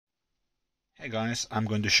Hey guys, I'm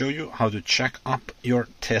going to show you how to check up your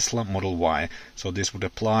Tesla Model Y. So this would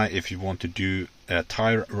apply if you want to do a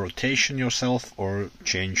tire rotation yourself or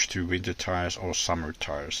change to winter tires or summer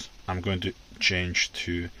tires. I'm going to change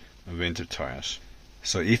to winter tires.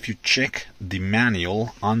 So if you check the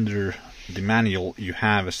manual, under the manual you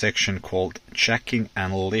have a section called checking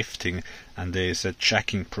and lifting, and there is a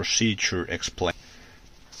checking procedure explained.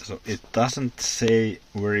 So it doesn't say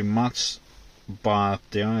very much, but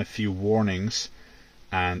there are a few warnings,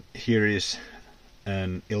 and here is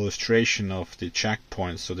an illustration of the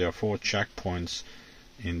checkpoints. So there are 4 checkpoints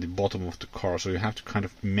in the bottom of the car, so you have to kind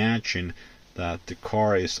of imagine that the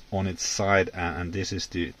car is on its side and this is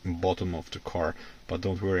the bottom of the car. But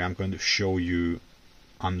don't worry, I'm going to show you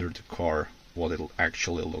under the car what it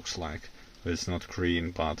actually looks like. It's not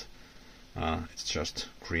green, but it's just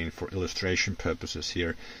green for illustration purposes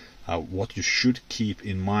here. What you should keep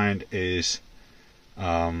in mind is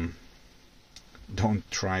don't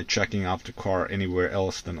try checking up the car anywhere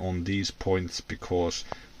else than on these points, because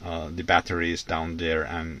the battery is down there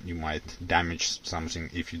and you might damage something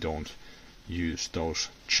if you don't use those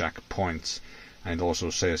checkpoints. And it also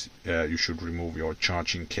says you should remove your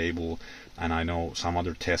charging cable, and I know some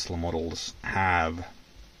other Tesla models have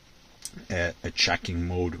a checking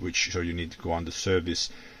mode, which so you need to go on the service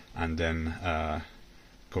and then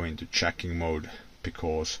go into checking mode,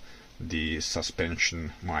 because the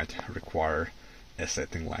suspension might require a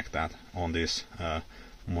setting like that. On this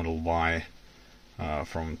Model Y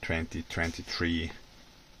from 2023,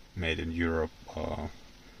 made in Europe,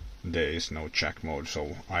 there is no check mode,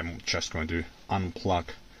 so I'm just going to unplug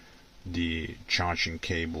the charging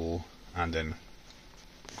cable and then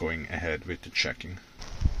going ahead with the checking.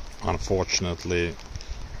 Unfortunately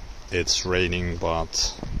it's raining,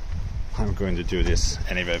 but I'm going to do this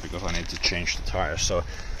anyway because I need to change the tire. So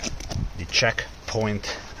the check point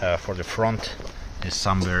for the front is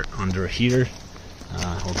somewhere under here.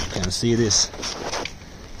 Hope you can see this.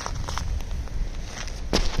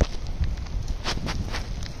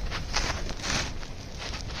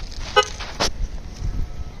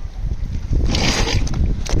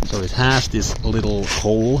 So it has this little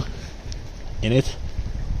hole in it,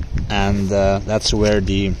 and that's where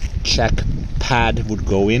the check pad would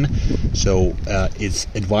go in. So it's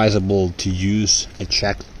advisable to use a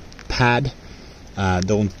check pad.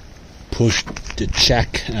 Don't push the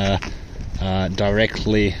check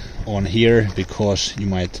directly on here, because you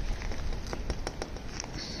might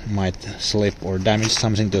slip or damage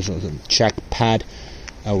something. There's a check pad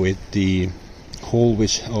with the hole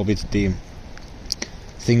with the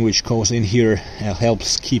thing which goes in here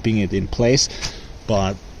helps keeping it in place.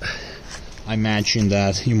 But I imagine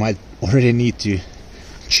that you might already need to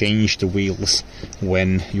change the wheels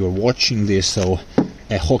when you're watching this, so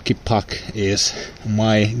a hockey puck is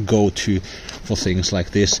my go-to for things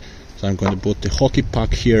like this. So I'm going to put the hockey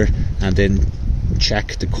puck here and then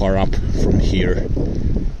check the car up from here.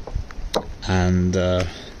 And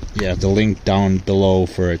yeah, the link down below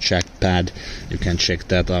for a check pad, you can check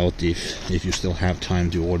that out if you still have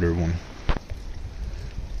time to order one.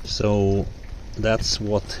 So that's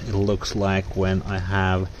what it looks like when I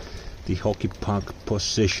have the hockey puck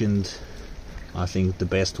positioned, I think the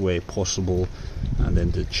best way possible, and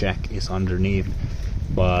then the check is underneath.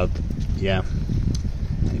 But yeah,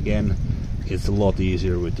 again, it's a lot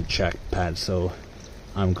easier with the check pad, so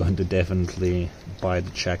I'm going to definitely buy the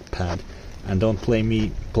check pad. And don't blame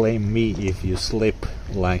me if you slip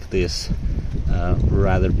like this.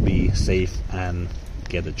 Rather be safe and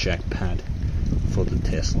get a check pad for the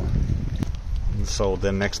Tesla. So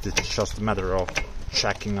then next it's just a matter of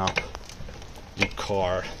checking up the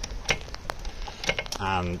car,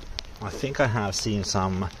 and I think I have seen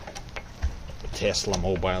some Tesla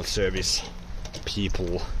mobile service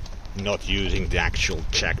people not using the actual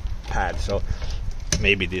check pad, so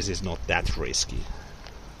maybe this is not that risky,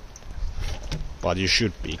 but you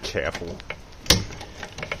should be careful.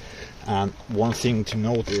 And one thing to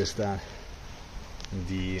note is that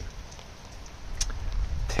the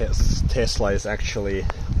Tesla is actually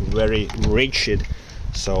very rigid,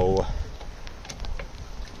 so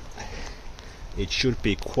it should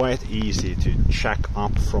be quite easy to check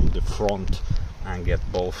up from the front and get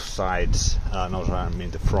both sides,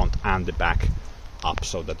 the front and the back up,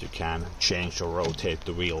 so that you can change or rotate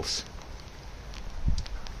the wheels.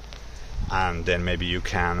 And then maybe you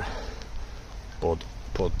can put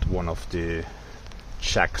one of the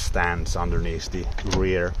check stands underneath the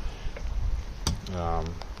rear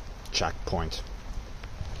checkpoint.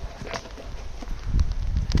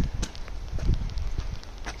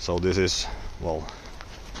 So this is, well,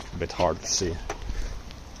 a bit hard to see.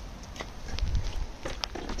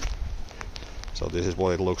 So this is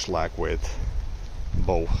what it looks like with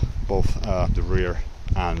both the rear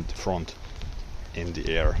and front in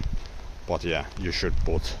the air. But yeah, you should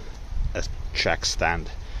put a jack stand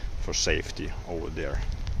for safety over there.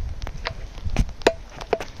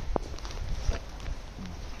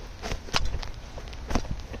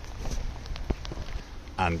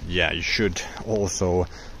 And yeah, you should also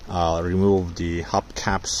remove the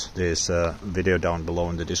hubcaps. There's a video down below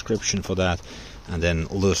in the description for that, and then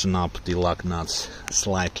loosen up the lug nuts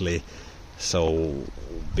slightly so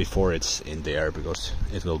before it's in the air, because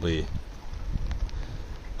it will be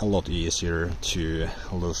a lot easier to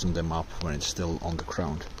loosen them up when it's still on the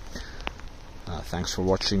ground. Thanks for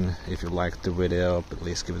watching. If you liked the video,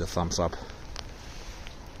 please give it a thumbs up.